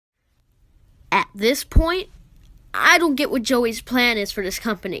At this point, I don't get what Joey's plan is for this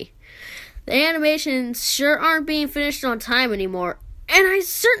company. The animations sure aren't being finished on time anymore, and I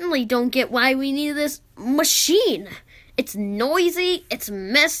certainly don't get why we need this machine. It's noisy, it's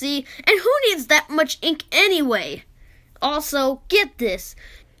messy, and who needs that much ink anyway? Also, get this.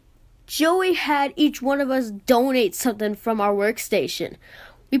 Joey had each one of us donate something from our workstation.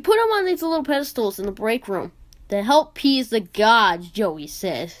 We put them on these little pedestals in the break room. To help appease the gods, Joey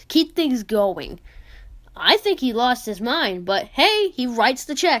says. Keep things going. I think he lost his mind, but hey, he writes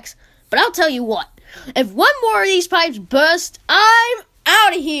the checks. But I'll tell you what, if one more of these pipes burst, I'm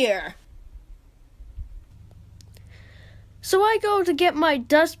out of here. So I go to get my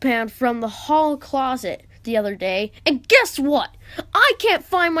dustpan from the hall closet the other day, and guess what? I can't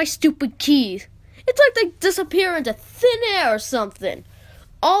find my stupid keys. It's like they disappear into thin air or something.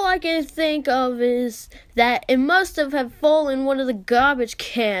 All I can think of is that it must have fallen in one of the garbage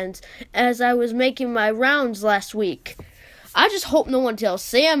cans as I was making my rounds last week. I just hope no one tells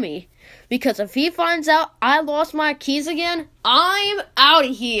Sammy, because if he finds out I lost my keys again, I'm out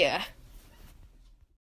of here.